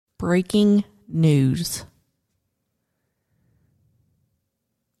Breaking news.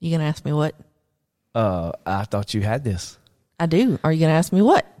 You gonna ask me what? I thought you had this. I do. Are you gonna ask me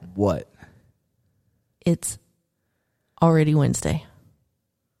what? What? It's already Wednesday.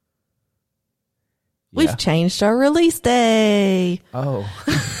 We've changed our release day. Oh.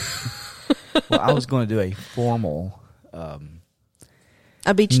 Well, I was going to do a formal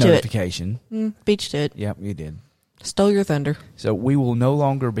I beat you notification. to it. Beat you to it. Yep, you did. Stole your thunder. So we will no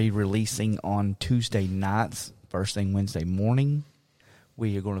longer be releasing on Tuesday nights, first thing Wednesday morning.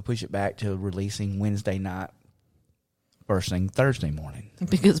 We are going to push it back to releasing Wednesday night, first thing Thursday morning.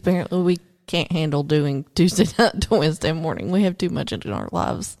 Because apparently we can't handle doing Tuesday night to Wednesday morning. We have too much in our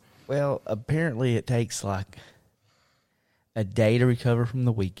lives. Well, apparently it takes like a day to recover from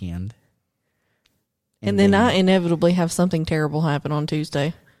the weekend. And then I inevitably have something terrible happen on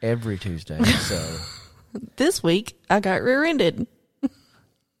Tuesday. Every Tuesday. So this week, I got rear-ended.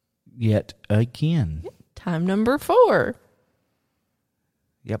 Yet again. Time number 4.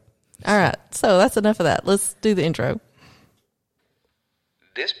 Yep. All right. So that's enough of that. Let's do the intro.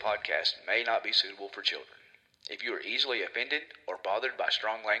 This podcast may not be suitable for children. If you are easily offended or bothered by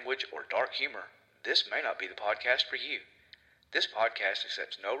strong language or dark humor, this may not be the podcast for you. This podcast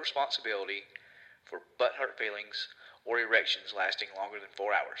accepts no responsibility for butthurt feelings or erections lasting longer than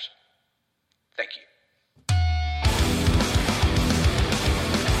 4 hours. Thank you.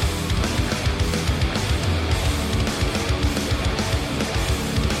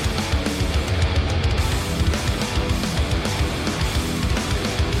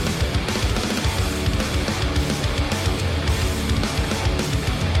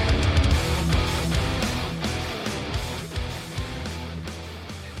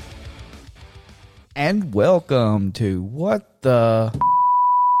 And welcome to What the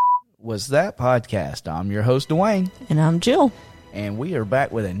Was That podcast. I'm your host, Dwayne. And I'm Jill. And we are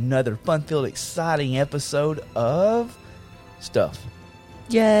back with another fun-filled, exciting episode of Stuff.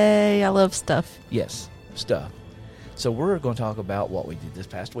 Yay, I love stuff. Yes, stuff. So we're going to talk about what we did this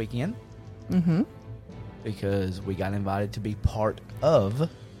past weekend. Mm-hmm. Because we got invited to be part of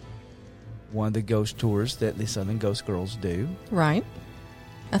one of the ghost tours that the Southern Ghost Girls do. Right.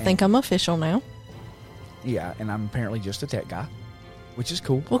 I think I'm official now. Yeah, and I'm apparently just a tech guy, which is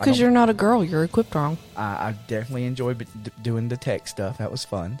cool. Well, because you're not a girl. You're equipped wrong. I definitely enjoy doing the tech stuff. That was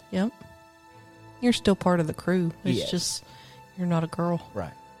fun. Yep. You're still part of the crew. It's Yes. just you're not a girl.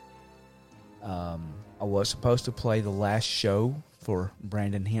 Right. I was supposed to play the last show for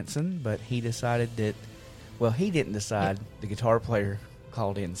Brandon Henson, but he decided that, well, he didn't decide. The guitar player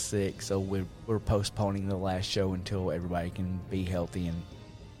called in sick, so we're postponing the last show until everybody can be healthy and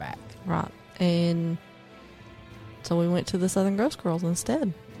back. Right. And so we went to the Southern Ghost Girls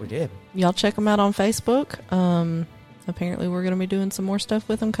instead. We did. Y'all check them out on Facebook. Apparently we're going to be doing some more stuff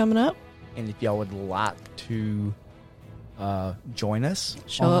with them coming up. And if y'all would like to join us,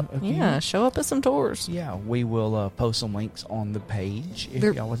 Show up at some tours. Yeah, we will post some links on the page if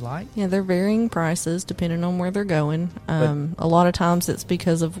y'all would like. Yeah, they're varying prices depending on where they're going. A lot of times it's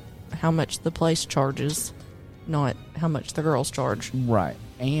because of how much the place charges, not how much the girls charge. Right.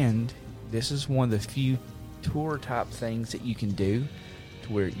 And this is one of the few tour type things that you can do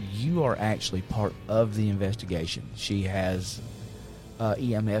to where you are actually part of the investigation. She has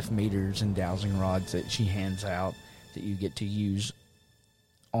EMF meters and dowsing rods that she hands out that you get to use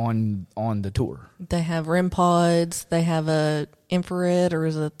on the tour. They have REM pods. They have a infrared or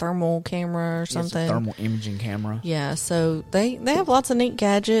is a thermal camera or something. It's a thermal imaging camera. Yeah, so they have lots of neat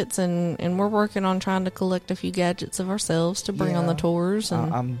gadgets, and we're working on trying to collect a few gadgets of ourselves to bring on the tours.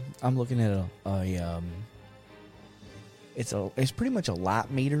 And I'm looking at it's pretty much a light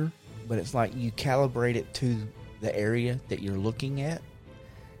meter, but it's like you calibrate it to the area that you're looking at,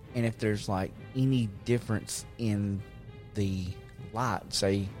 and if there's like any difference in the light,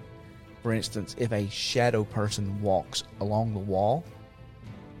 say for instance if a shadow person walks along the wall,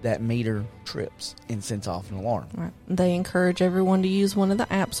 that meter trips and sends off an alarm. Right. They encourage everyone to use one of the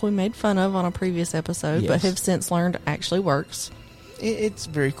apps we made fun of on a previous episode, but have since learned actually works. It's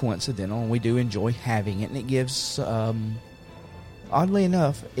very coincidental, and we do enjoy having it, and it gives oddly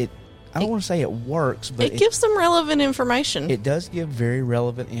enough I don't want to say it works, but it gives some relevant information. It does give very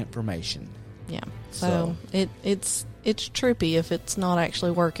relevant information. Yeah. So it's trippy if it's not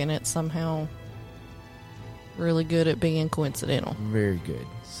actually working. It's somehow really good at being coincidental. Very good.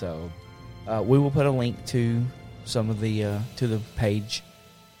 So we will put a link to some of the to the page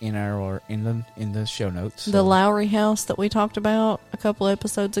in the show notes. So. The Lowry house that we talked about a couple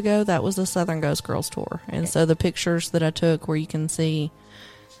episodes ago, that was the Southern Ghost Girls tour. And so the pictures that I took where you can see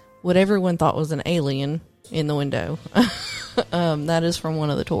what everyone thought was an alien in the window. That is from one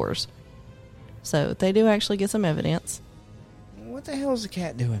of the tours. So they do actually get some evidence. What the hell is the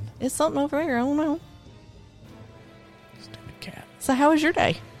cat doing? It's something over there. I don't know. Stupid cat. So how was your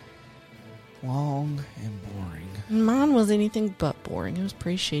day? Long and boring. Mine was anything but boring. It was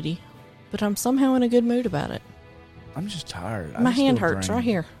pretty shitty. But I'm somehow in a good mood about it. I'm just tired. My I'm hand still hurts drained. right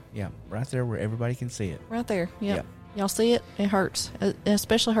here. Yeah, right there where everybody can see it. Right there. Yep. Yep. Y'all see it? It hurts. It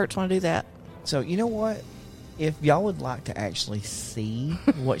especially hurts when I do that. So, you know what? If y'all would like to actually see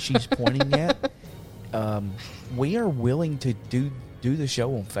what she's pointing at, we are willing to do the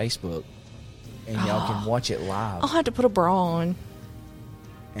show on Facebook, and y'all can watch it live. I'll have to put a bra on.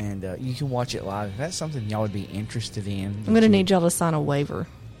 And you can watch it live. If that's something y'all would be interested in. I'm going to need y'all to sign a waiver.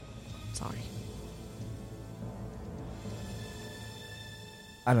 Sorry.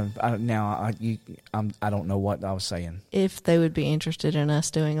 I don't know what I was saying. If they would be interested in us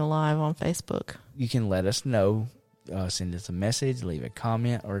doing a live on Facebook. You can let us know. Send us a message, leave a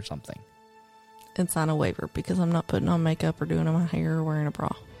comment or something. And sign a waiver, because I'm not putting on makeup or doing my hair or wearing a bra.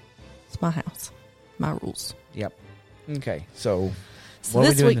 It's my house. My rules. Yep. Okay, so So what are we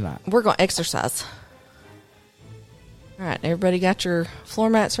this doing week, tonight? we're going to exercise. All right, everybody got your floor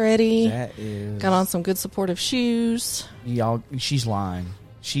mats ready? That is... Got on some good supportive shoes. Y'all, she's lying.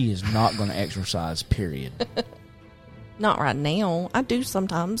 She is not going to exercise, period. Not right now. I do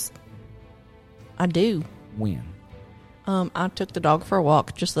sometimes. I do. When? I took the dog for a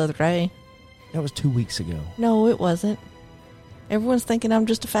walk just the other day. That was 2 weeks ago. No, it wasn't. Everyone's thinking I'm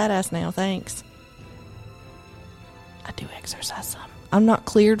just a fat ass now. Thanks. I do exercise some. I'm not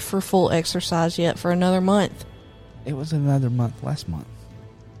cleared for full exercise yet for another month. It was another month last month.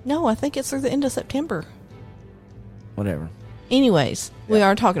 No, I think it's through the end of September. Whatever. Anyways, we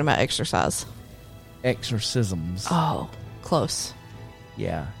are talking about exercise. Exorcisms. Oh, close.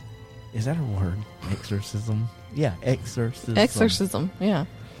 Yeah. Is that a word? Exorcism? Yeah, exorcism. Exorcism, yeah.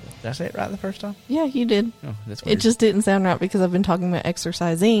 Did I say it right the first time? Yeah, you did. Oh, that's It weird. just didn't sound right because I've been talking about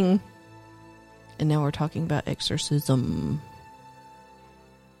exercising. And now we're talking about exorcism.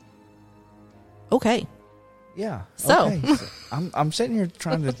 Okay. Yeah. So. Okay. So I'm sitting here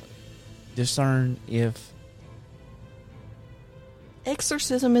trying to discern if...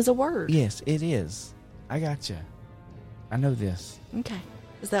 Exorcism is a word. Yes, it is. I gotcha. I know this. Okay.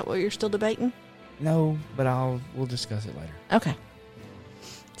 Is that what you're still debating? No, but we'll discuss it later. Okay.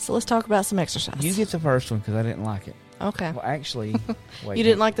 So let's talk about some exercise. You get the first one because I didn't like it. Okay. Well, actually, wait. You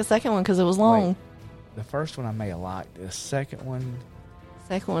didn't like the second one because it was long. Wait. The first one I may have liked. The second one...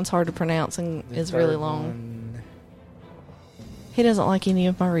 Second one's hard to pronounce and the is really third long. one- He doesn't like any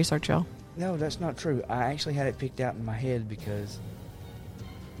of my research, y'all. No, that's not true. I actually had it picked out in my head because...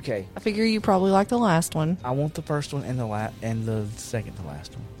 Okay, I figure you probably like the last one. I want the first one and the second to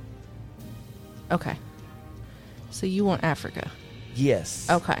last one. Okay. So you want Africa. Yes.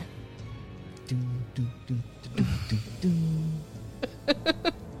 Okay. Dun, dun, dun, dun, dun,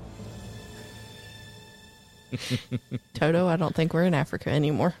 dun. Toto, I don't think we're in Africa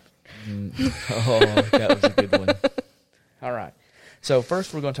anymore. Oh, that was a good one. All right. So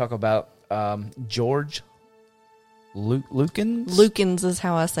first we're going to talk about George Lukens. Lukens is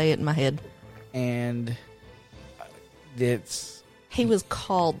how I say it in my head. And He was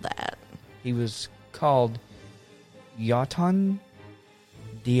called that. he was called Yotan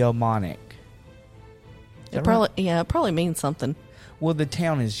Diamonic. It probably means something. Well, the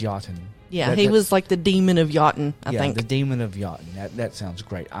town is Yotan. Yeah, he was like the demon of Jotun, I think. the demon of Yotan. That sounds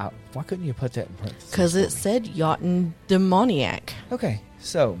great. Why couldn't you put that in parentheses? Because it for me? said Jotun demoniac. Okay,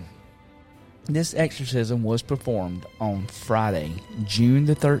 so this exorcism was performed on Friday, June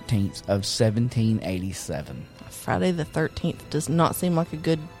the 13th of 1787. Friday the 13th does not seem like a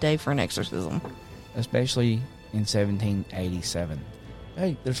good day for an exorcism. Especially in 1787.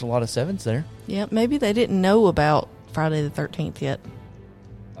 Hey, there's a lot of sevens there. Yeah, maybe they didn't know about Friday the 13th yet.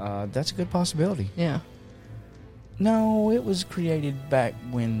 That's a good possibility. Yeah. No, it was created back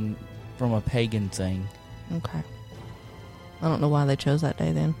from a pagan thing. Okay. I don't know why they chose that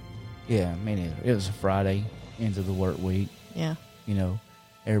day then. Yeah, me neither. It was a Friday into the work week. Yeah. You know,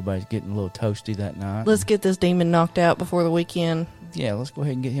 everybody's getting a little toasty that night. Let's get this demon knocked out before the weekend. Yeah, let's go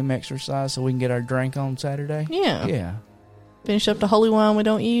ahead and get him exercised so we can get our drink on Saturday. Yeah. Yeah. Finish up the holy wine we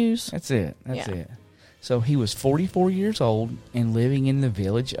don't use. That's it. That's Yeah. it. So he was 44 years old and living in the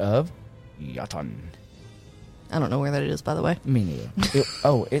village of Yotan. I don't know where that is, by the way. Me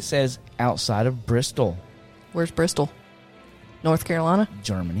neither. It says outside of Bristol, Where's Bristol? North Carolina?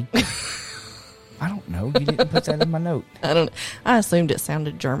 Germany. I don't know. You didn't put that in my note. I assumed it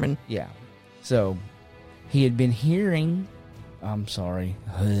sounded German. Yeah. So he had been hearing... I'm sorry.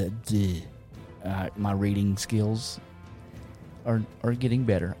 My reading skills are getting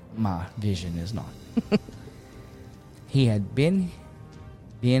better. My vision is not. He had been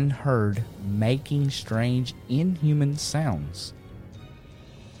heard making strange, inhuman sounds.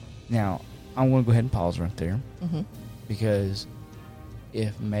 Now, I'm going to go ahead and pause right there. Mm-hmm. Because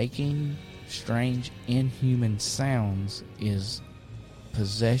if making strange, inhuman sounds is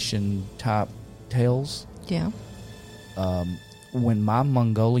possession-type tales, Yeah. When my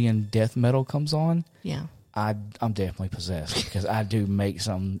Mongolian death metal comes on, Yeah. I'm definitely possessed because I do make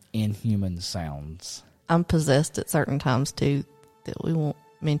some inhuman sounds. I'm possessed at certain times, too, that we won't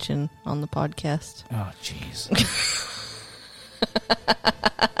mention on the podcast. Oh, jeez.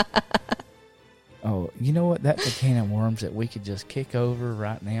 Oh, you know what? That's a can of worms that we could just kick over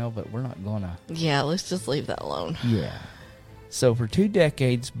right now, but we're not going to. Yeah, let's just leave that alone. Yeah. So for 2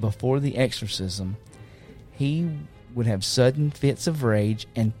 decades before the exorcism, he would have sudden fits of rage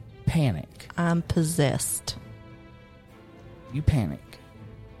and panic. I'm possessed. You panic.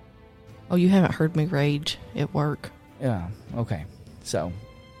 Oh, you haven't heard me rage at work. Yeah, okay. So,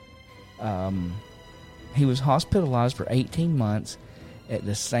 he was hospitalized for 18 months at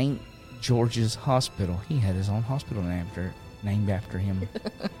the St. George's Hospital. He had his own hospital named after him.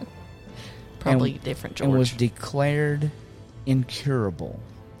 Probably different George. And was declared incurable.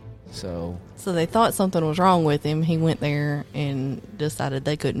 So they thought something was wrong with him. He went there and decided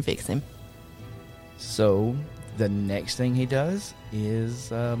they couldn't fix him. So the next thing he does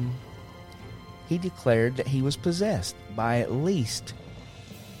is he declared that he was possessed by at least,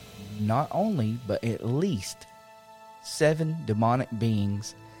 not only, but at least 7 demonic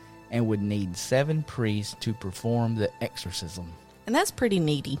beings and would need 7 priests to perform the exorcism. And that's pretty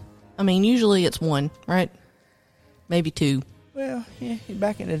needy. I mean, usually it's 1, right? Maybe 2. Well, yeah,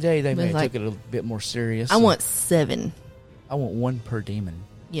 back in the day, they may have took it a bit more serious. I want 7. I want 1 per demon.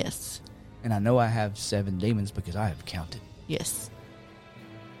 Yes. And I know I have 7 demons because I have counted. Yes.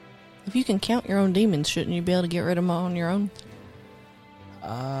 If you can count your own demons, shouldn't you be able to get rid of them on your own?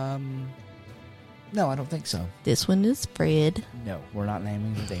 No, I don't think so. This one is Fred. No, we're not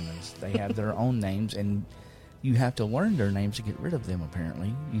naming the demons. They have their own names, and you have to learn their names to get rid of them,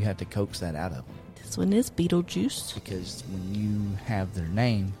 apparently. You have to coax that out of them. This one is Beetlejuice. Because when you have their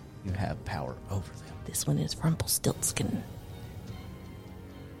name, you have power over them. This one is Rumpelstiltskin.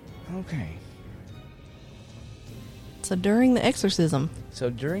 Okay. So during the exorcism,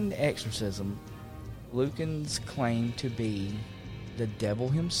 Lukens claimed to be the devil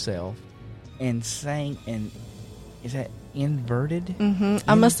himself and sang is that inverted? Mm-hmm.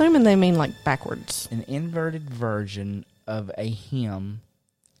 I'm assuming they mean like backwards. An inverted version of a hymn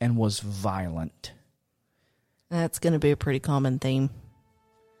and was violent. That's going to be a pretty common theme.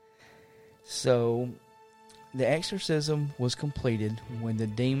 So, the exorcism was completed when the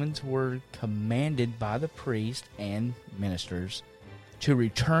demons were commanded by the priest and ministers to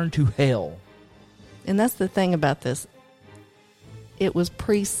return to hell. And that's the thing about this. It was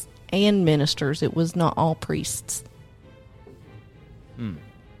priests and ministers. It was not all priests.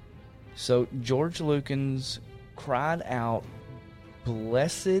 So, George Lukens cried out,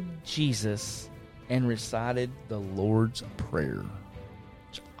 "Blessed Jesus," and recited the Lord's Prayer.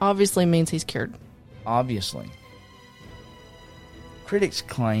 Which obviously means he's cured. Obviously. Critics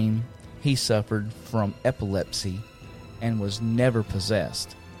claim he suffered from epilepsy and was never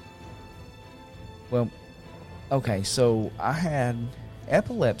possessed. Well, okay, so I had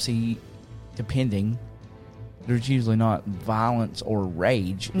epilepsy, depending. There's usually not violence or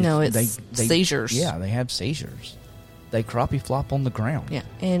rage. No, it's seizures. Yeah, they have seizures. They crappie flop on the ground. Yeah,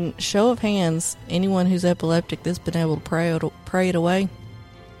 and show of hands, anyone who's epileptic that's been able to pray it away.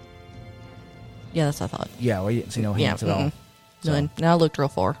 Yeah, that's what I thought. Yeah, we didn't see no hands at all. So, none. Now I looked real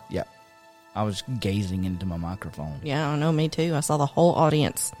far. Yeah. I was gazing into my microphone. Yeah, I know, me too. I saw the whole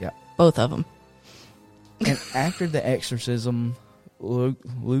audience. Yeah. Both of them. And after the exorcism,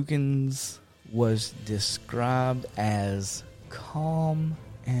 Lukens was described as calm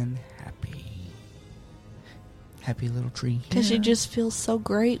and happy. Happy little tree. Because you just feel so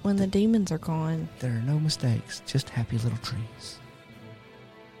great when the demons are gone. There are no mistakes, just happy little trees.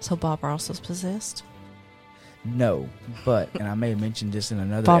 So Bob Ross was possessed? No, but, and I may have mentioned this in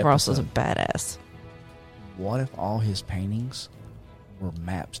another Bob episode. Ross was a badass. What if all his paintings were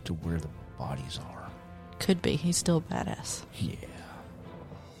maps to where the bodies are? Could be. He's still a badass. Yeah.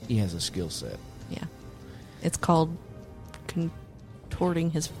 He has a skill set. Yeah. It's called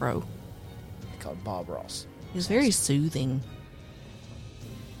contorting his fro. It's called Bob Ross. He's very soothing.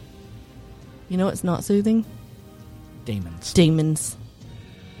 You know what's not soothing? Demons. Demons.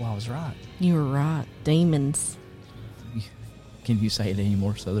 Well, I was right. You were right. Demons. Can you say it any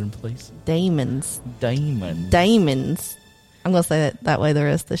more southern, please? Daemons. Daemons. Daemons. I'm going to say it that way the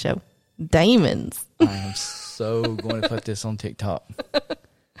rest of the show. Daemons. I am so going to put this on TikTok.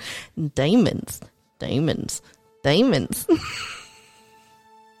 Daemons. Daemons. Daemons.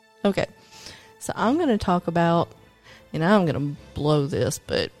 Okay. So I'm going to talk about, and I'm going to blow this,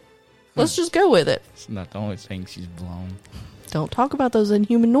 but let's just go with it. It's not the only thing she's blown. Don't talk about those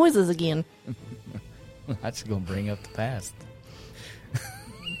inhuman noises again. That's going to bring up the past.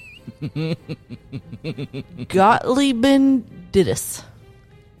 Gottliebendittis.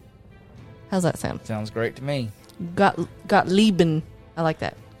 How's that sound? Sounds great to me. Gottlieben. I like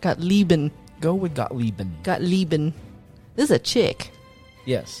that. Gottlieben. Go with Gottlieben. Gottlieben. This is a chick.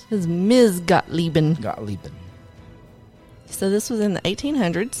 Yes. This is Ms. Gottlieben. Gottlieben. So this was in the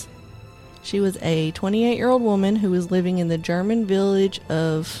 1800s. She was a 28-year-old woman who was living in the German village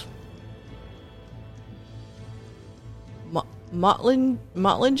of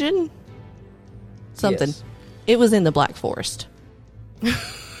Mottlingen? Something. Yes. It was in the Black Forest. It's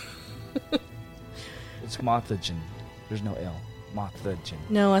Motthagen. There's no L. Motthagen.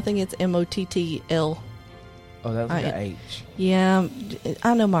 No, I think it's M-O-T-T-L. Oh, that was like an H. Yeah,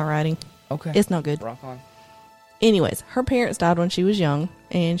 I know my writing. Okay. It's not good. Rock on. Anyways, her parents died when she was young,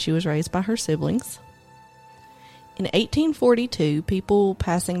 and she was raised by her siblings. In 1842, people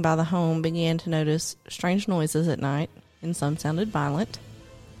passing by the home began to notice strange noises at night, and some sounded violent.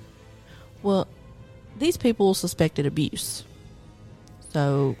 Well, these people suspected abuse.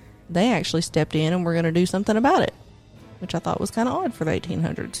 So they actually stepped in and were going to do something about it, which I thought was kind of odd for the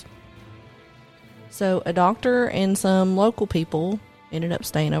 1800s. So a doctor and some local people ended up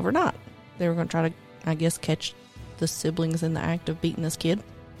staying overnight. They were going to try to, I guess, catch the siblings in the act of beating this kid.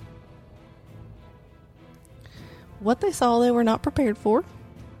 What they saw, they were not prepared for.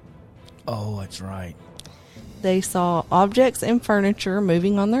 Oh, that's right. They saw objects and furniture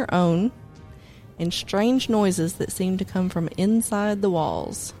moving on their own, and strange noises that seemed to come from inside the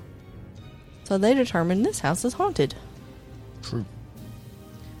walls. So they determined this house is haunted. True.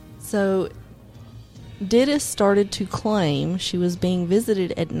 So Dittis started to claim she was being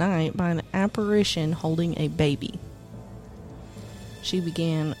visited at night by an apparition holding a baby. She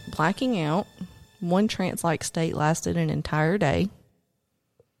began blacking out. One trance-like state lasted an entire day.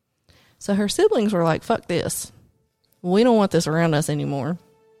 So her siblings were like, fuck this. We don't want this around us anymore.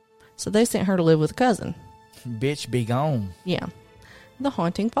 So they sent her to live with a cousin. Bitch, be gone. Yeah. The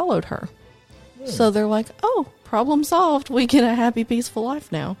haunting followed her. So they're like, oh, problem solved. We get a happy, peaceful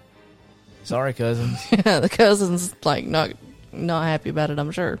life now. Sorry, cousins. Yeah, the cousin's like not happy about it,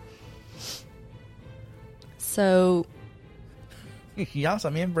 I'm sure. So Y'all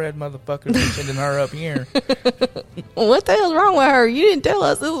some inbred motherfuckers sending her up here. what the hell's wrong with her? You didn't tell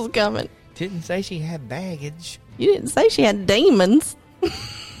us this was coming. Didn't say she had baggage. You didn't say she had demons.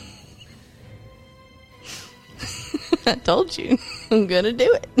 I told you. I'm gonna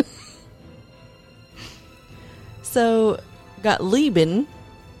do it. So, Gottlieben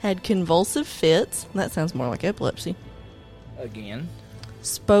had convulsive fits. That sounds more like epilepsy. Again.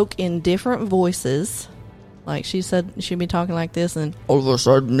 Spoke in different voices. Like she said, she'd be talking like this, and all of a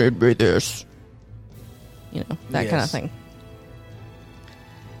sudden it'd be this. You know, that kind of Yes. thing.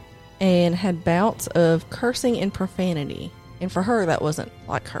 And had bouts of cursing and profanity. And for her, that wasn't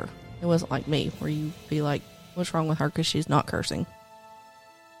like her. It wasn't like me, where you'd be like, what's wrong with her because she's not cursing.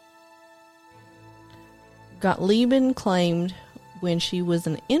 Gottlieben claimed when she was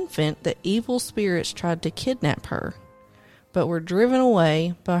an infant that evil spirits tried to kidnap her, but were driven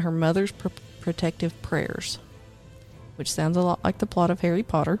away by her mother's protective prayers, which sounds a lot like the plot of Harry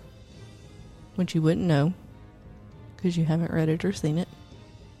Potter, which you wouldn't know because you haven't read it or seen it.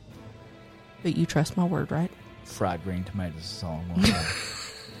 But you trust my word, right? Fried green tomatoes is all I'm gonna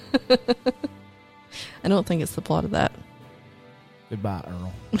say. I don't think it's the plot of that. Goodbye,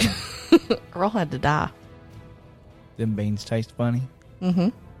 Earl. Earl had to die. Them beans taste funny. Mm-hmm.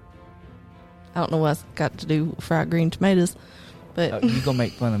 I don't know what's got to do with fried green tomatoes, but You gonna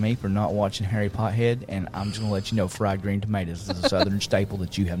make fun of me for not watching Harry Pothead, and I'm just gonna let you know fried green tomatoes is a southern staple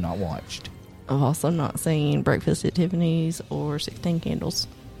that you have not watched. I've also not seen Breakfast at Tiffany's or 16 Candles.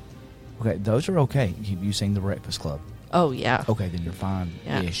 Okay, those are okay. You seen The Breakfast Club? Oh, yeah. Okay, then you're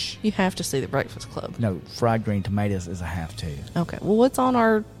fine-ish. Yeah. You have to see The Breakfast Club. No, fried green tomatoes is a have to. Okay. Well, what's on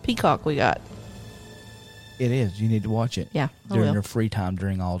our Peacock we got? It is. You need to watch it. Yeah, I During will. your free time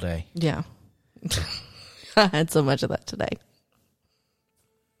during all day. Yeah. I had so much of that today.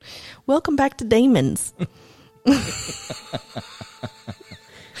 Welcome back to Damon's.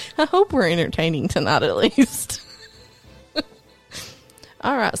 I hope we're entertaining tonight at least.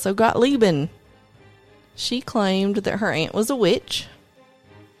 All right, so Gottlieben. She claimed that her aunt was a witch.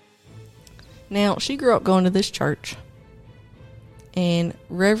 Now, she grew up going to this church, and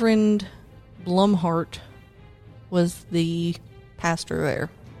Reverend Blumhart was the pastor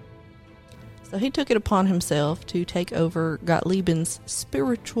there. So he took it upon himself to take over Gottlieb's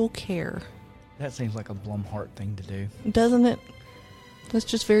spiritual care. That seems like a Blumhart thing to do. Doesn't it? That's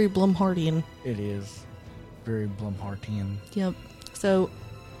just very Blumhartian. It is. Very Blumhartian. Yep. So,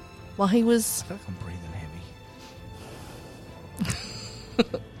 while he was... I feel like I'm breathing heavy.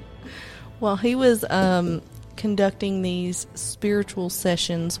 While he was conducting these spiritual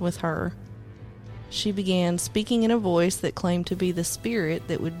sessions with her, she began speaking in a voice that claimed to be the spirit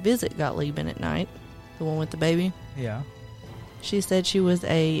that would visit Gottlieben at night, the one with the baby. Yeah. She said she was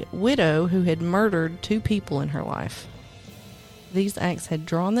a widow who had murdered 2 people in her life. These acts had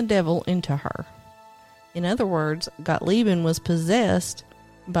drawn the devil into her. In other words, Gottlieben was possessed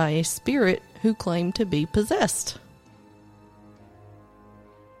by a spirit who claimed to be possessed.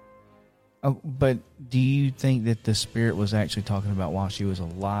 Oh, but do you think that the spirit was actually talking about while she was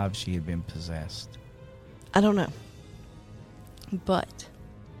alive she had been possessed? I don't know. But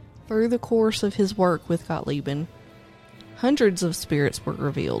through the course of his work with Gottlieben, hundreds of spirits were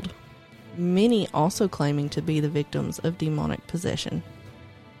revealed, many also claiming to be the victims of demonic possession.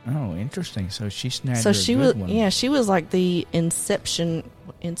 Oh, interesting. So she snagged So her she a was, good one. yeah, she was like the Inception.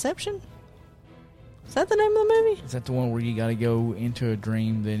 Inception? Is that the name of the movie? Is that the one where you got to go into a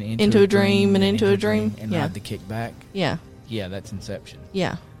dream, then Into a dream, and then into a dream? and Yeah. ride the kickback? Yeah, Yeah, that's Inception.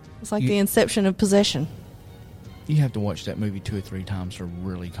 yeah. It's like You- the Inception of possession, You have to watch that movie 2 or 3 times to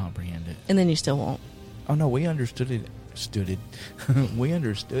really comprehend it. and then you still won't. Oh no, we understood it. We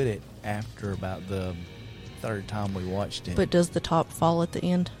understood it after about the 3rd time we watched it. But does the top fall at the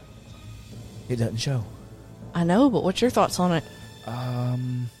end? it doesn't show. I know, but what's your thoughts on it?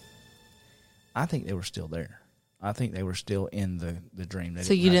 I think they were still there. I think they were still in the dream. They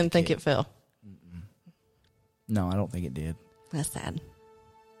So you ride didn't the think kick. it fell? No, I don't think it did. That's sad.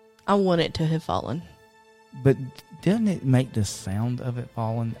 I want it to have fallen. But doesn't it make the sound of it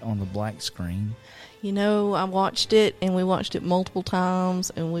falling on the black screen? You know, I watched it, and we watched it multiple times,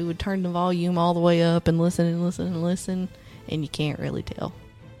 and we would turn the volume all the way up and listen and listen and listen, and you can't really tell.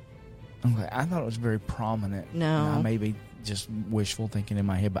 Okay, I thought it was very prominent. No. And I may be just wishful thinking in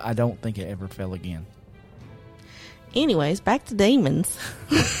my head, but I don't think it ever fell again. Anyways, back to demons.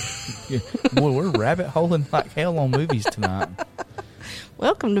 Yeah. Boy, we're rabbit holing like hell on movies tonight.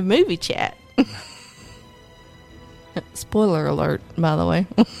 Welcome to Movie Chat. Spoiler alert, by the way.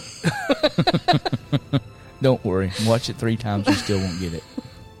 Don't worry. Watch it 3 times, you still won't get it.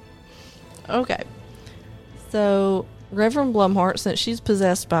 Okay. So, Reverend Blumhart, since she's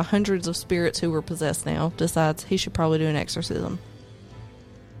possessed by hundreds of spirits who were possessed now, decides he should probably do an exorcism.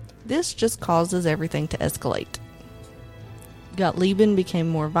 This just causes everything to escalate. Gottlieben became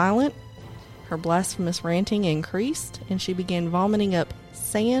more violent, her blasphemous ranting increased, and she began vomiting up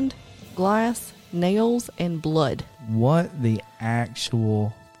sand, glass, nails, and blood. What the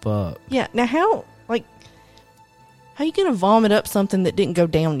actual fuck? Yeah, now how you gonna vomit up something that didn't go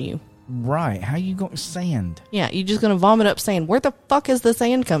down you? Right. How you going sand? Yeah, you just gonna vomit up sand. Where the fuck is the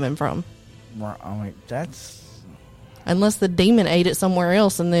sand coming from? Right, I mean, that's... Unless the demon ate it somewhere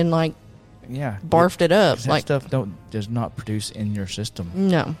else and then Yeah. barfed it up. 'Cause that stuff does not produce in your system.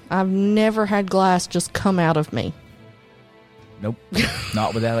 No, I've never had glass just come out of me. Nope.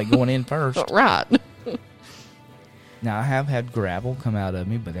 Not without it going in first. Right. Now, I have had gravel come out of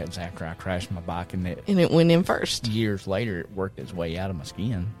me, but that was after I crashed my bike, and And it went in first. years later, it worked its way out of my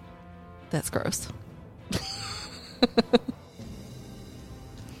skin. That's gross. I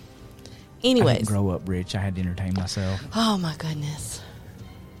Anyways. didn't grow up rich. I had to entertain myself. Oh my goodness.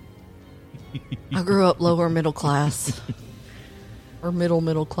 I grew up lower middle class. Or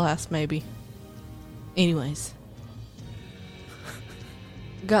middle class, maybe. Anyways.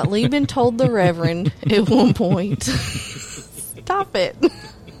 Gottlieben told the Reverend at one point, stop it.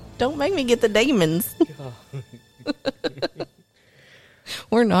 Don't make me get the demons.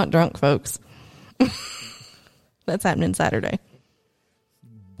 We're not drunk, folks. That's happening Saturday.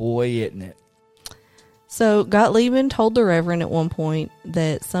 Boy, isn't it? So Gottlieben told the Reverend at one point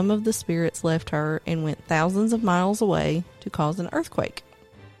that some of the spirits left her and went thousands of miles away to cause an earthquake.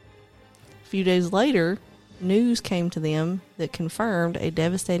 A few days later, news came to them that confirmed a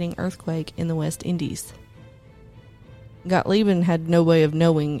devastating earthquake in the West Indies. Gottlieben had no way of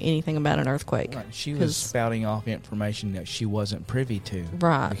knowing anything about an earthquake. Right. She was 'cause- spouting off information that she wasn't privy to.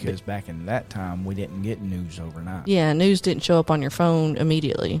 Right. Because back in that time, we didn't get news overnight. Yeah, news didn't show up on your phone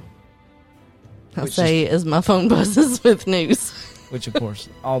immediately. I'll Which say as my phone buzzes with news. Which, of course,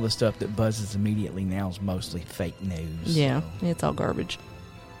 all the stuff that buzzes immediately now is mostly fake news. Yeah, so. it's all garbage.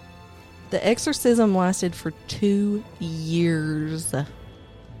 The exorcism lasted for 2 years.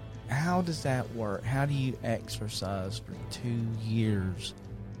 How does that work? How do you exercise for 2 years?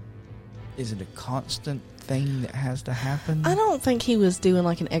 Is it a constant thing that has to happen? I don't think he was doing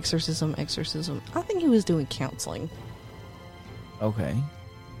like an exorcism. I think he was doing counseling. Okay.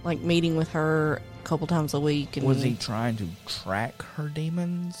 Like meeting with her a couple times a week. And Was he trying to track her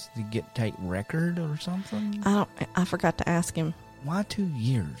demons to take record or something? I forgot to ask him. Why 2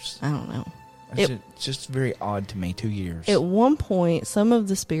 years? I don't know. It's just very odd to me, 2 years. At one point, some of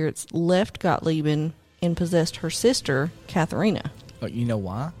the spirits left Gottlieben and possessed her sister, Katharina. But you know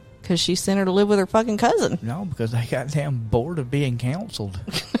why? Because she sent her to live with her fucking cousin. No, because they got damn bored of being counseled.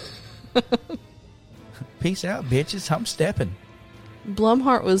 Peace out, bitches. I'm stepping.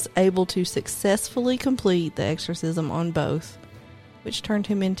 Blumhardt was able to successfully complete the exorcism on both, which turned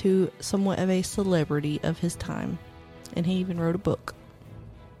him into somewhat of a celebrity of his time. And he even wrote a book.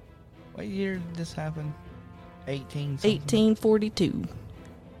 What year did this happen? 1842.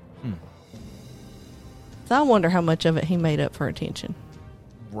 So I wonder how much of it he made up for attention.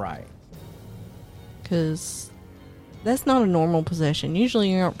 Right. Because that's not a normal possession.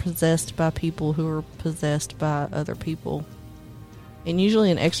 Usually you aren't possessed by people who are possessed by other people. And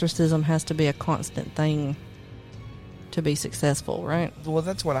usually an exorcism has to be a constant thing to be successful, right? Well,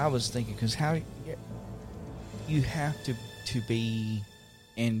 that's what I was thinking. Because how you have to be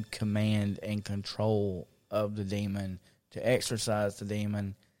in command and control of the demon to exorcise the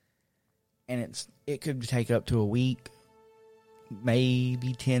demon, and it could take up to a week,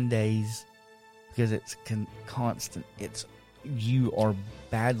 maybe 10 days, because it's constant. You are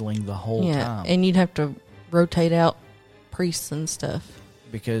battling the whole time. And you'd have to rotate out priests and stuff.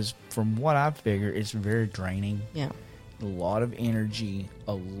 Because from what I've figured, it's very draining. Yeah. A lot of energy,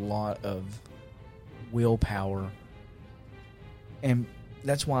 a lot of willpower. And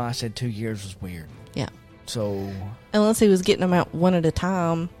that's why I said 2 years was weird. Yeah. So... Unless he was getting them out one at a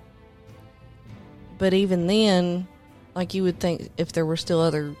time. But even then, like you would think if there were still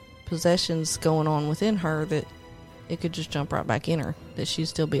other possessions going on within her, that it could just jump right back in her. That she'd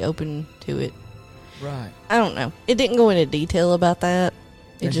still be open to it. Right. I don't know. It didn't go into detail about that.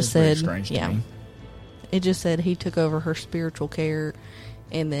 It It's just very said, strange to me. It just said he took over her spiritual care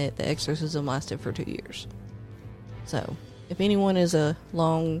and that the exorcism lasted for 2 years. So, if anyone is a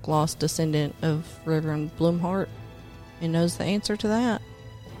long-lost descendant of Reverend Blumhardt and knows the answer to that.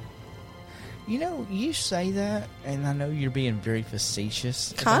 You know, you say that, and I know you're being very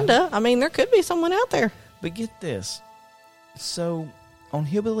facetious. Kinda. I mean, there could be someone out there. But get this. So, on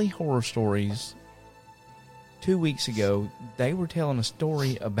Hillbilly Horror Stories, 2 weeks ago, they were telling a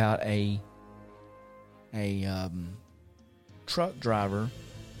story about a truck driver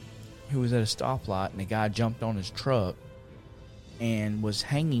who was at a stoplight, and the guy jumped on his truck and was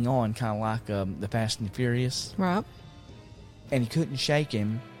hanging on, kind of like the Fast and the Furious. Right. And he couldn't shake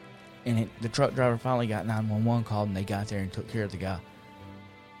him, and the truck driver finally got 911 called, and they got there and took care of the guy.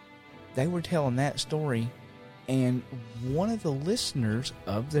 They were telling that story, and one of the listeners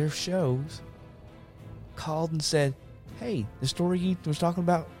of their shows called and said, "Hey, the story you was talking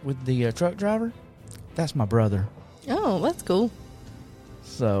about with the truck driver, that's my brother." Oh, that's cool.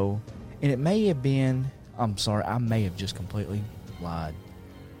 So, and it may have been, I'm sorry, I may have just completely lied.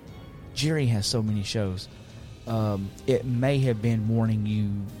 Jerry has so many shows. It may have been warning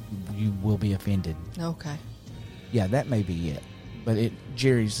you will be offended. Okay. Yeah, that may be it. But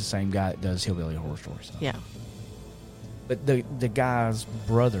Jerry's the same guy that does Hillbilly Horror Stories. So. Yeah. But the guy's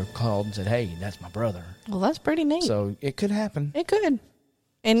brother called and said, "Hey, that's my brother." Well, that's pretty neat. So it could happen. It could.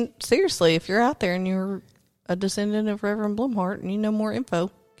 And seriously, if you're out there and you're a descendant of Reverend Blumhardt and you know more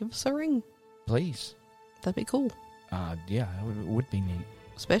info, give us a ring. Please. That'd be cool. Yeah, it would be neat.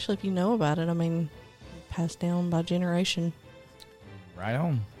 Especially if you know about it. I mean, passed down by generation. Right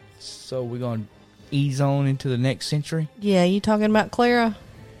on. So we're going to ease on into the next century? Yeah, you talking about Clara?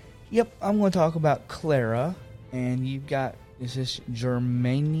 Yep, I'm going to talk about Clara. And you've got, is this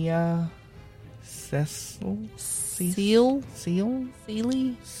Germania Cecil? Seal? Seal?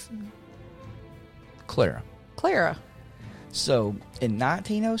 Sealy? Clara. Clara. So, in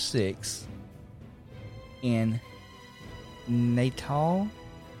 1906, in Natal,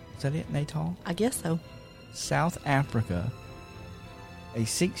 is that it, Natal? I guess so. South Africa, a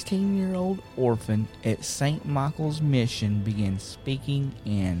 16-year-old orphan at St. Michael's Mission began speaking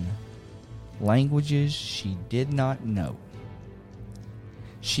in languages she did not know.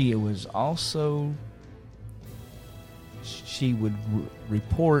 She was also, she would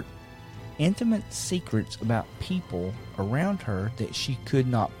report intimate secrets about people around her that she could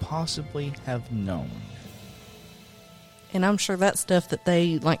not possibly have known. And I'm sure that's stuff that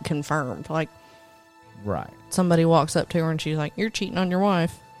they, like, confirmed. Like, Right. somebody walks up to her and she's like, "You're cheating on your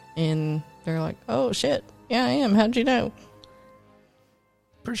wife." And they're like, "Oh, shit. Yeah, I am. How'd you know?"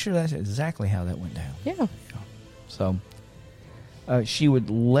 Pretty sure that's exactly how that went down. Yeah. So, she would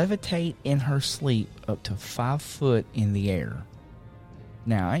levitate in her sleep up to 5 foot in the air.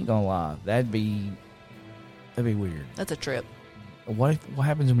 Now, I ain't gonna lie, that'd be weird. That's a trip. What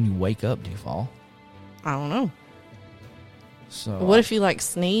happens when you wake up? Do you fall? I don't know. So, What if you, like,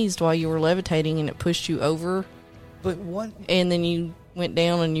 sneezed while you were levitating and it pushed you over But what? and then you went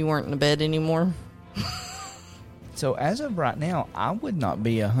down and you weren't in the bed anymore? So, as of right now, I would not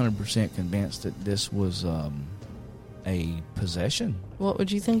be 100% convinced that this was a possession. What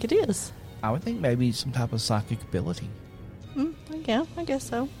would you think it is? I would think maybe some type of psychic ability. Yeah, I guess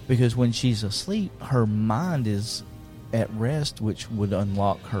so. Because when she's asleep, her mind is at rest, which would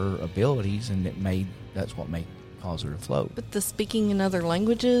unlock her abilities, and that's what may cause her to float. But the speaking in other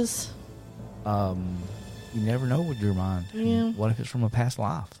languages, You never know with your mind. Yeah. What if it's from a past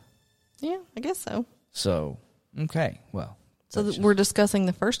life? yeah, I guess so. So, okay, well. So that's we're discussing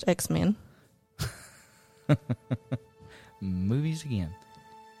the first X-Men. movies again.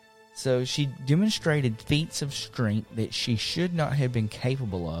 So she demonstrated feats of strength that she should not have been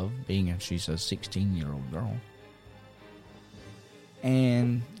capable of, being as she's a 16-year-old girl.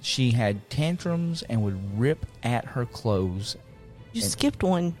 And she had tantrums and would rip at her clothes. You skipped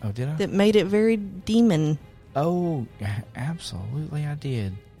one Oh, did I? that made it very demon. Oh, absolutely I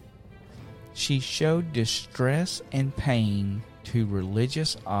did. She showed distress and pain to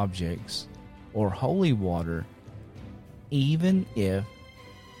religious objects or holy water, even if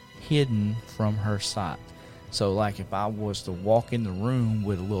hidden from her sight. So, like, if I was to walk in the room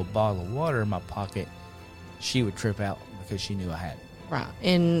with a little bottle of water in my pocket, she would trip out because she knew I had it. Right.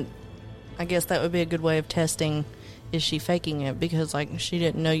 And I guess that would be a good way of testing, is she faking it? Because, like, she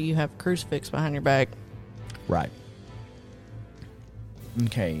didn't know you have a crucifix behind your back. Right.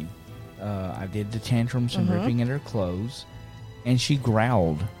 Okay. I did the tantrums and ripping at her clothes, and she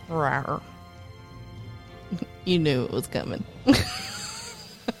growled. Rawr. You knew it was coming.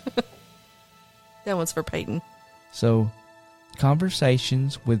 That one's for Peyton. So,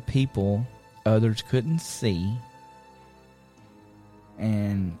 conversations with people others couldn't see,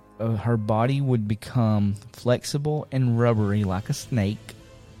 and her body would become flexible and rubbery like a snake.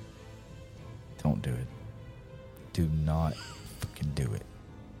 Don't do it. Do not fucking do it.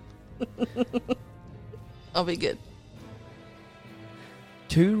 I'll be good.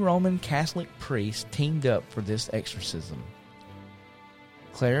 2 Roman Catholic priests teamed up for this exorcism.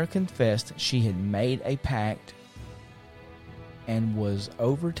 Clara confessed she had made a pact and was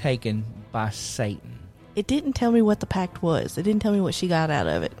overtaken by Satan. It didn't tell me what the pact was. It didn't tell me what she got out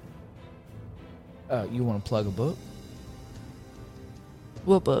of it. You want to plug a book?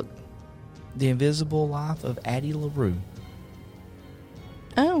 What book? The Invisible Life of Addie LaRue.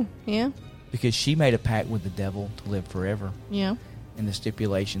 Oh, yeah. Because she made a pact with the devil to live forever. Yeah. And the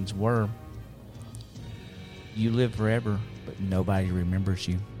stipulations were, you live forever, but nobody remembers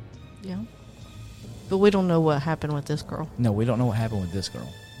you. Yeah. But we don't know what happened with this girl. No, we don't know what happened with this girl.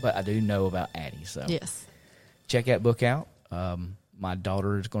 But I do know about Addie. So Yes. check that book out. My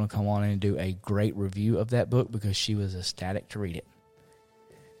daughter is going to come on and do a great review of that book because she was ecstatic to read it.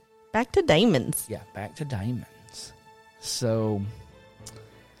 Back to Damon's. Yeah, back to diamonds. So,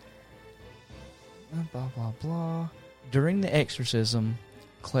 blah, blah, blah. During the exorcism,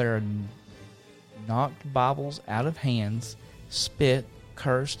 Clara knocked Bibles out of hands, spit,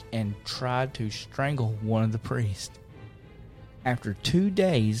 cursed, and tried to strangle one of the priests. After 2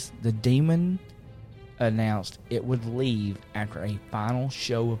 days, the demon announced it would leave after a final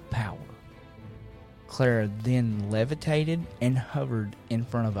show of power. Clara then levitated and hovered in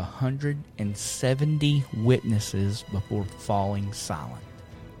front of 170 witnesses before falling silent.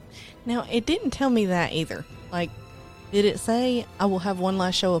 Now, it didn't tell me that either. Like, did it say, I will have one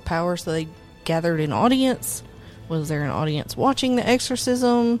last show of power, so they gathered an audience? Was there an audience watching the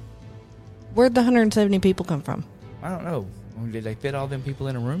exorcism? Where'd the 170 people come from? I don't know. Did they fit all them people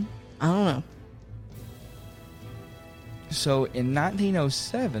in a room? I don't know. So in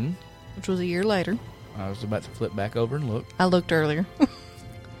 1907, Which was a year later. I was about to flip back over and look, I looked earlier.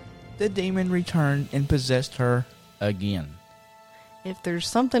 the demon returned and possessed her again. If there's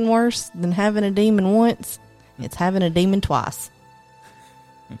something worse than having a demon once, it's having a demon twice.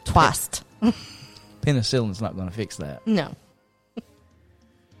 Twice. Penicillin's not going to fix that. No.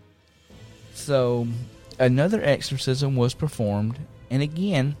 So another exorcism was performed, and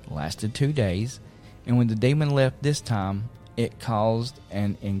again lasted 2 days. And when the demon left this time, it caused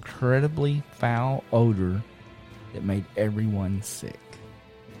an incredibly foul odor that made everyone sick.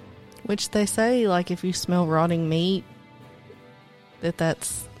 Which they say, like, if you smell rotting meat,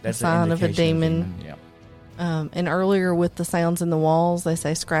 that's a sign of a demon. Yeah. And earlier with the sounds in the walls, they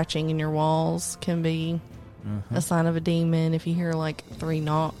say scratching in your walls can be a sign of a demon. If you hear like 3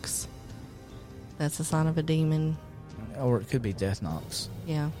 knocks, that's a sign of a demon. Or it could be death knocks.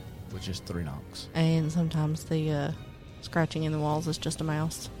 Yeah. Which is 3 knocks. And sometimes the scratching in the walls is just a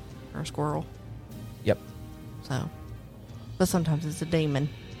mouse or a squirrel. Yep. So, but sometimes it's a demon.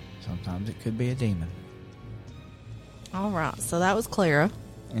 Sometimes it could be a demon. All right. So that was Clara.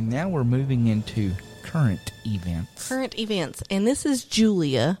 And now we're moving into current events. Current events. And this is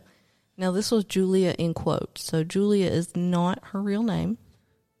Julia. Now, this was Julia in quotes. So, Julia is not her real name.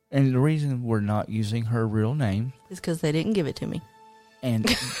 And the reason we're not using her real name is because they didn't give it to me. And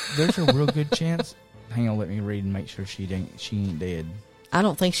there's a real good chance. Hang on, let me read and make sure she ain't dead. I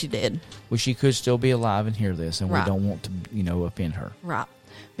don't think she did. Well, she could still be alive and hear this, and right. we don't want to, offend her. Right.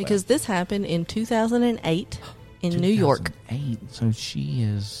 Because this happened in 2008 in New York. 2008. So she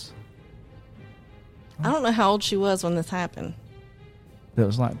is... I don't know how old she was when this happened. That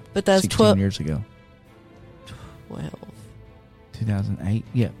was like but that's 16 years ago. 12. 2008?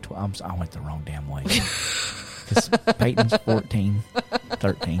 Yeah, I went the wrong damn way. Because Peyton's 14,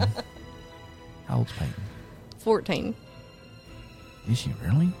 13. How old's Peyton? 14. Is she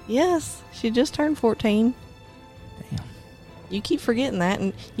really? Yes, she just turned 14. Damn. You keep forgetting that,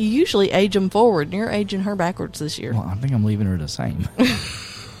 and you usually age them forward, and you're aging her backwards this year. Well, I think I'm leaving her the same.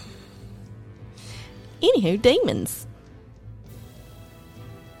 Anywho, demons.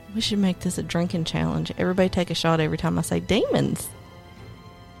 We should make this a drinking challenge. Everybody take a shot every time I say demons.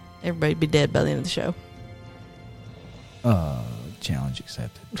 Everybody'd be dead by the end of the show. Challenge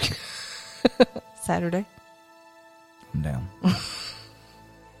accepted. Saturday. I'm down.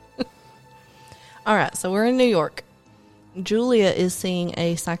 All right, so we're in New York. Julia is seeing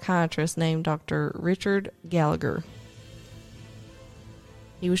a psychiatrist named Dr. Richard Gallagher.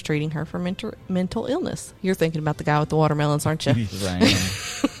 He was treating her for mental illness. You're thinking about the guy with the watermelons, aren't you? Yes, I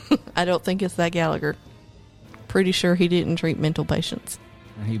am. I don't think it's that Gallagher. Pretty sure he didn't treat mental patients.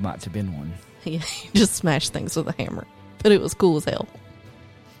 He might have been one. He just smashed things with a hammer. But it was cool as hell.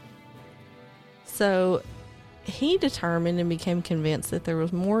 So he determined and became convinced that there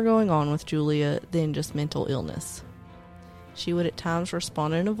was more going on with Julia than just mental illness. She would at times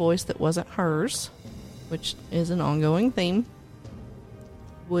respond in a voice that wasn't hers, which is an ongoing theme.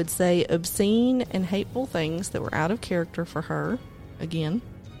 Would say obscene and hateful things that were out of character for her. Again,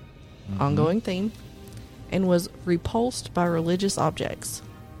 ongoing theme. And was repulsed by religious objects.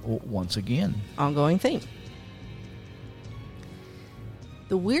 Once again. Ongoing theme.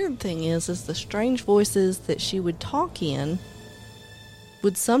 The weird thing is the strange voices that she would talk in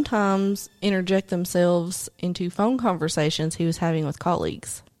would sometimes interject themselves into phone conversations he was having with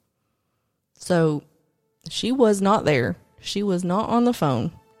colleagues. So she was not there. She was not on the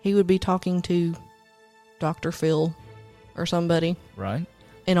phone. He would be talking to Dr. Phil or somebody. Right.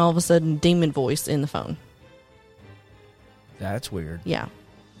 And all of a sudden, demon voice in the phone. That's weird. Yeah.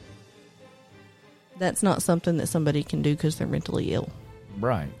 That's not something that somebody can do because they're mentally ill.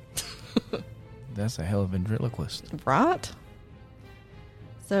 Right. That's a hell of a ventriloquist. Right?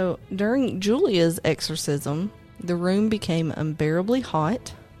 So, during Julia's exorcism, the room became unbearably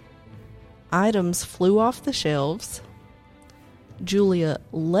hot. Items flew off the shelves. Julia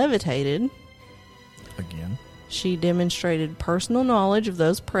levitated. Again. She demonstrated personal knowledge of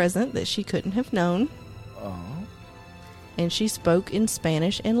those present that she couldn't have known. Oh. And she spoke in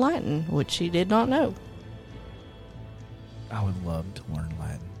Spanish and Latin, which she did not know. I would love to learn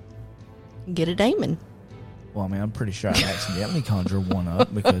Latin. Get a daemon. Well, I mean, I'm pretty sure I accidentally conjured one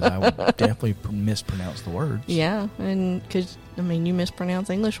up because I would definitely mispronounce the words. Yeah, and because, I mean, you mispronounce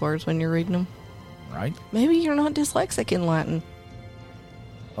English words when you're reading them. Right? Maybe you're not dyslexic in Latin.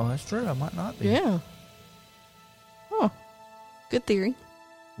 Oh, that's true. I might not be. Yeah. Huh. Good theory.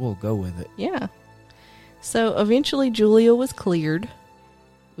 We'll go with it. Yeah. So eventually Julia was cleared,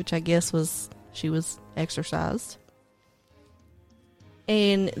 which I guess was she was exorcised.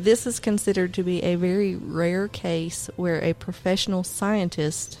 And this is considered to be a very rare case where a professional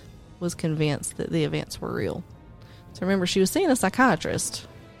scientist was convinced that the events were real. So remember, she was seeing a psychiatrist.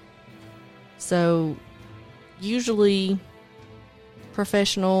 So usually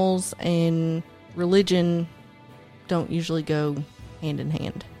professionals and religion don't usually go hand in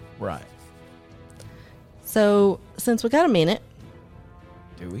hand. Right. So, since we got a minute.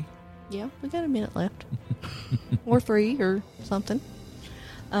 Do we? Yeah, we got a minute left. Or 3 or something.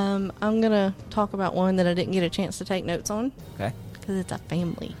 I'm going to talk about one that I didn't get a chance to take notes on. Okay. Because it's a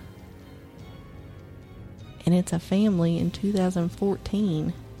family. And it's a family in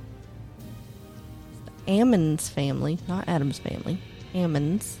 2014. It's the Ammons family, not Adam's family.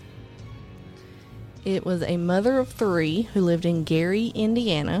 Ammons. It was a mother of 3 who lived in Gary,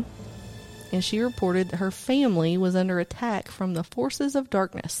 Indiana. And she reported that her family was under attack from the forces of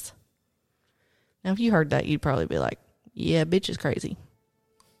darkness. Now, if you heard that, you'd probably be like, yeah, bitch is crazy.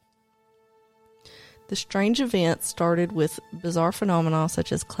 The strange event started with bizarre phenomena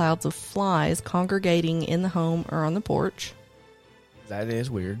such as clouds of flies congregating in the home or on the porch. That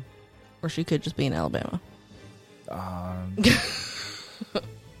is weird. Or she could just be in Alabama. I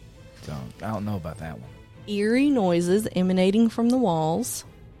don't know about that one. Eerie noises emanating from the walls.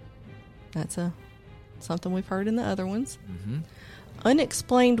 That's something we've heard in the other ones. Mm-hmm.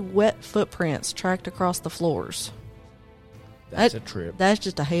 Unexplained wet footprints tracked across the floors. That's a trip. That's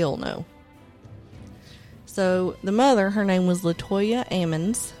just a hell no. So the mother, her name was Latoya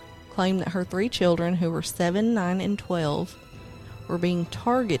Ammons, claimed that her 3 children, who were 7, 9, and 12, were being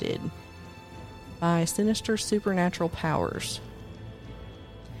targeted by sinister supernatural powers.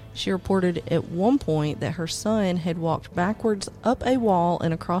 She reported at one point that her son had walked backwards up a wall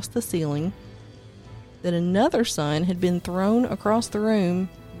and across the ceiling, that another son had been thrown across the room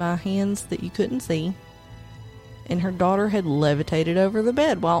by hands that you couldn't see, and her daughter had levitated over the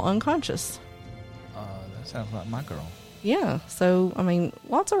bed while unconscious. That sounds like my girl. Yeah, so, I mean,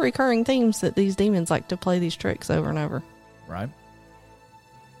 lots of recurring themes that these demons like to play these tricks over and over. Right.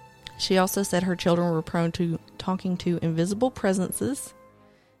 She also said her children were prone to talking to invisible presences,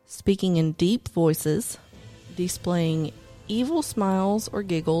 speaking in deep voices, displaying evil smiles or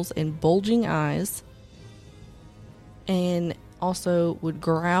giggles and bulging eyes, and also would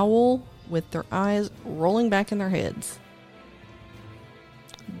growl with their eyes rolling back in their heads.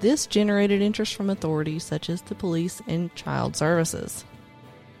 This generated interest from authorities such as the police and child services.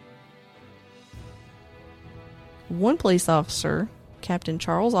 One police officer, Captain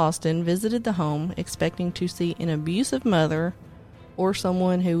Charles Austin, visited the home expecting to see an abusive mother or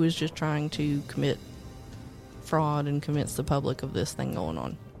someone who was just trying to commit fraud and convince the public of this thing going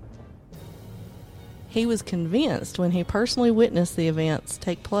on. He was convinced when he personally witnessed the events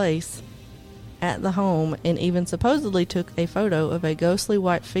take place at the home and even supposedly took a photo of a ghostly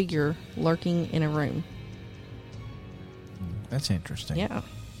white figure lurking in a room. That's interesting. Yeah.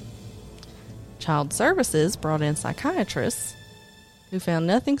 Child Services brought in psychiatrists who found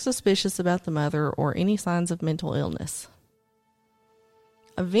nothing suspicious about the mother or any signs of mental illness.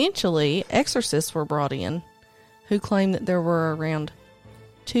 Eventually, exorcists were brought in who claimed that there were around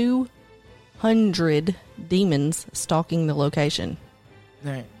 200 demons stalking the location.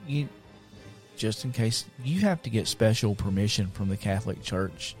 Now, just in case, you have to get special permission from the Catholic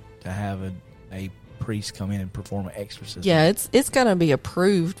Church to have a priest come in and perform an exorcism. Yeah, it's got to be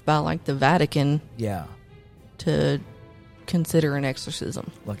approved by like the Vatican. Yeah. To consider an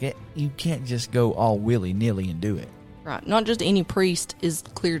exorcism. Like you can't just go all willy-nilly and do it. Right. Not just any priest is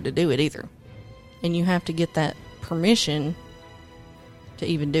cleared to do it either. And you have to get that permission to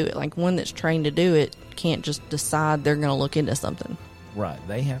even do it. Like one that's trained to do it can't just decide they're going to look into something. Right.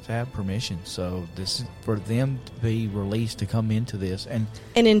 They have to have permission. So this is for them to be released to come into this. And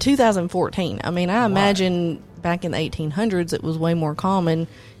in 2014, I mean, I imagine back in the 1800s it was way more common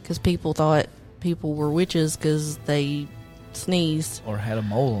because people thought people were witches because they sneezed. Or had a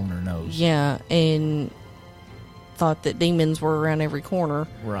mole on their nose. Yeah, and thought that demons were around every corner.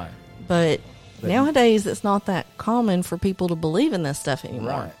 Right. But nowadays it's not that common for people to believe in this stuff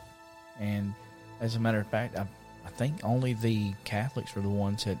anymore. Right. And as a matter of fact, I think only the Catholics are the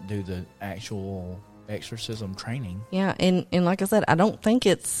ones that do the actual exorcism training. Yeah, and like I said, I don't think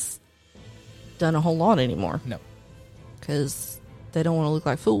it's done a whole lot anymore. No. Because they don't want to look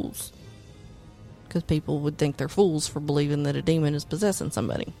like fools. Because people would think they're fools for believing that a demon is possessing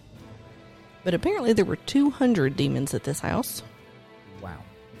somebody. But apparently there were 200 demons at this house. Wow.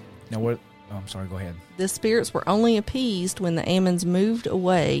 Now what? Oh, I'm sorry, go ahead. The spirits were only appeased when the Ammons moved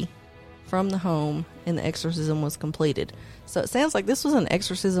away from the home and the exorcism was completed. So it sounds like this was an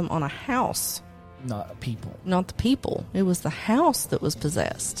exorcism on a house. Not people. Not the people. It was the house that was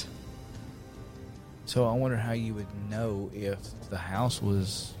possessed. So I wonder how you would know if the house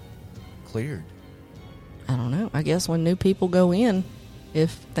was cleared. I don't know. I guess when new people go in,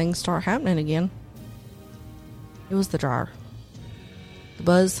 if things start happening again. It was the dryer. The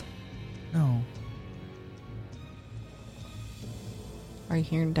buzz. No. Are you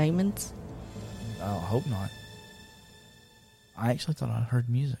hearing demons? I hope not. I actually thought I heard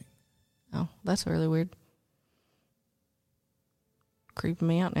music. Oh, that's really weird. creeping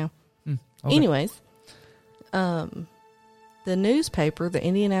me out now. Okay. Anyways, the newspaper, the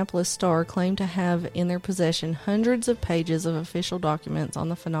Indianapolis Star, claimed to have in their possession hundreds of pages of official documents on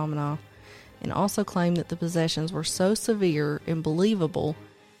the phenomena, and also claimed that the possessions were so severe and believable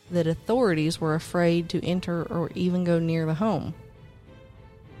that authorities were afraid to enter or even go near the home.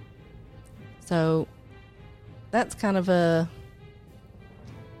 So that's kind of a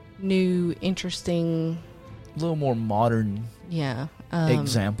new, interesting, A little more modern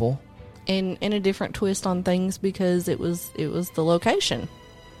example. and a different twist on things, because it was the location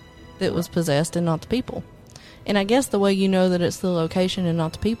that was possessed and not the people. And I guess the way you know that it's the location and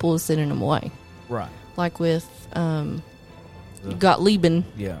not the people is sending them away. Right. Like with Gottlieben,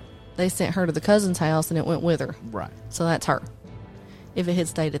 Yeah. they sent her to the cousin's house and it went with her. Right. So that's her. If it had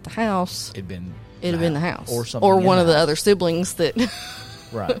stayed at the house, It'd been the house. or something. Or in one of the house. other siblings that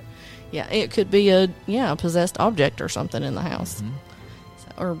Right. yeah, it could be a possessed object or something in the house. Mhm.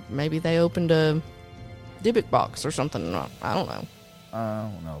 Or maybe they opened a Dybbuk box or something. I don't know. I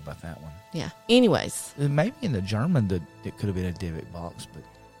don't know about that one. Yeah. Anyways. Maybe in the German that it could have been a Dybbuk box, but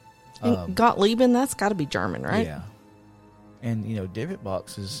And Gottlieben, that's got to be German, right? yeah. And Dybbuk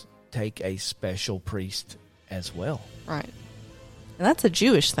boxes take a special priest as well. Right. And that's a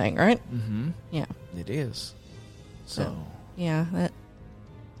Jewish thing, right? Mm-hmm. Yeah. It is. So Yeah.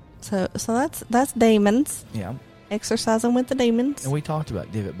 So that's demons. yeah, Exercising with the demons. and we talked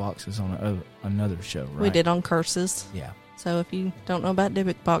about Dybbuk boxes on another show, right? We did on curses. Yeah, So if you don't know about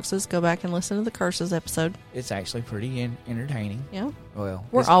Dybbuk boxes, go back and listen to the curses episode. it's actually pretty entertaining. Yeah. Well,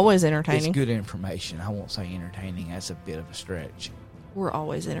 We're it's, always it's entertaining. good information. I won't say entertaining. That's a bit of a stretch. We're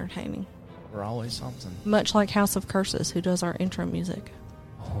always entertaining. We're always something. Much like House of Curses, who does our intro music.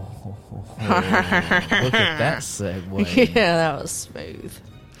 Look at that segue. Yeah, that was smooth.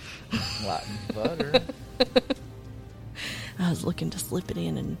 Like butter. I was looking to slip it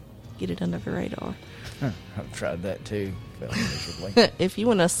in and get it under the radar. I've tried that too. Felt miserably. If you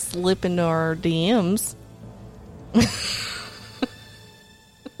want to slip into our DMs,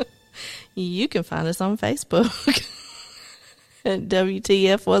 you can find us on Facebook at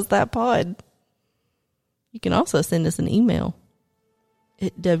WTF Was That Pod. You can also send us an email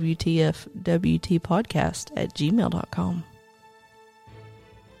at WTFWTpodcast@gmail.com.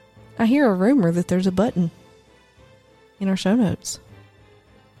 I hear a rumor that there's a button in our show notes,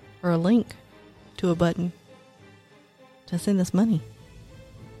 or a link to a button to send us money.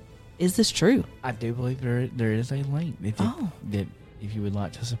 Is this true? I do believe there is a link that if you would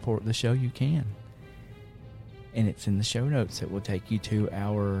like to support the show, you can. And it's in the show notes. It will take you to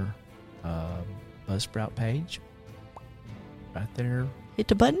our Buzzsprout page. Right there. Hit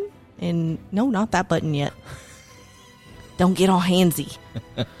the button? And no, not that button yet. Don't get all handsy.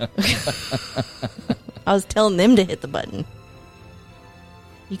 I was telling them to hit the button.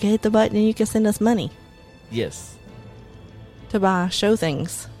 You can hit the button and you can send us money Yes. to buy show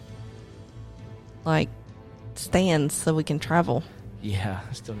things. Like stands so we can travel. Yeah,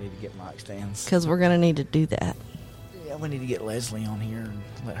 I still need to get mic stands. Because we're going to need to do that. Yeah, we need to get Leslie on here and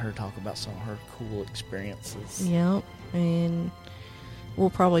let her talk about some of her cool experiences. Yep. And we'll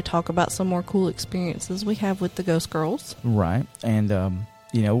probably talk about some more cool experiences we have with the Ghost Girls. Right. And,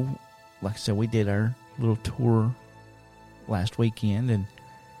 like I said, we did our little tour last weekend, and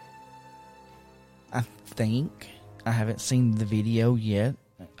I think I haven't seen the video yet.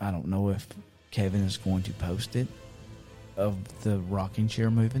 I don't know if Kevin is going to post it of the rocking chair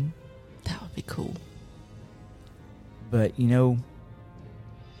moving. That would be cool. But,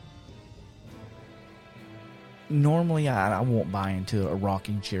 normally I won't buy into a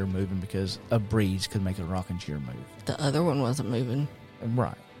rocking chair moving because a breeze could make a rocking chair move. The other one wasn't moving.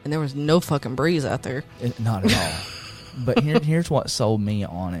 Right. And there was no fucking breeze out there. Not at all. But here's what sold me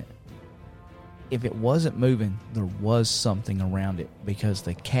on it. If it wasn't moving, there was something around it, because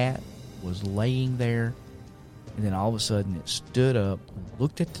the cat was laying there, and then all of a sudden it stood up,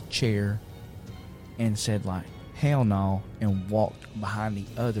 looked at the chair, and said, like, hell no, and walked behind the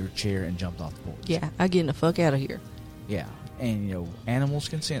other chair and jumped off the porch. Yeah, I'm getting the fuck out of here. Yeah. And, animals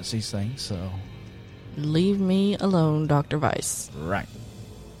can sense these things, so. Leave me alone, Dr. Weiss. Right.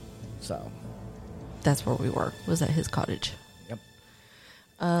 So. That's where we were, was at his cottage. Yep.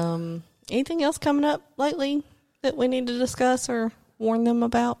 Anything else coming up lately that we need to discuss or warn them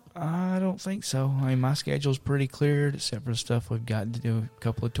about? I don't think so. I mean, my schedule's pretty cleared, except for the stuff we've got to do, a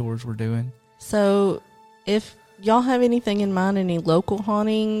couple of tours we're doing. So, if y'all have anything in mind, any local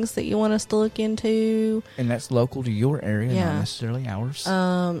hauntings that you want us to look into? And that's local to your area, Yeah. not necessarily ours.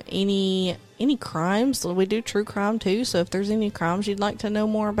 Any crimes? We do true crime too, so if there's any crimes you'd like to know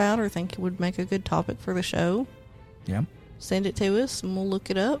more about or think would make a good topic for the show, Yeah. send it to us and we'll look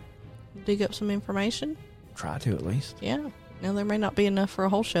it up, dig up some information. Try to, at least. Yeah. Now, there may not be enough for a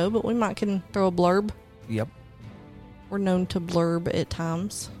whole show, but we might can throw a blurb. Yep. We're known to blurb at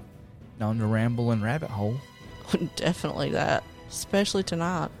times. Known to ramble and rabbit hole. Definitely that. Especially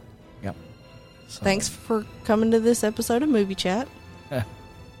tonight. Yep. So, Thanks for coming to this episode of Movie Chat.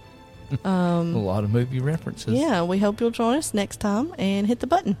 a lot of movie references. Yeah, we hope you'll join us next time and hit the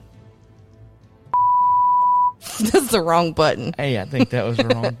button. That's the wrong button. Hey, I think that was the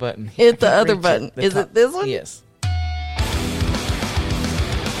wrong button. Hit the I can't other reach button. it. The Is top- it this one? Yes.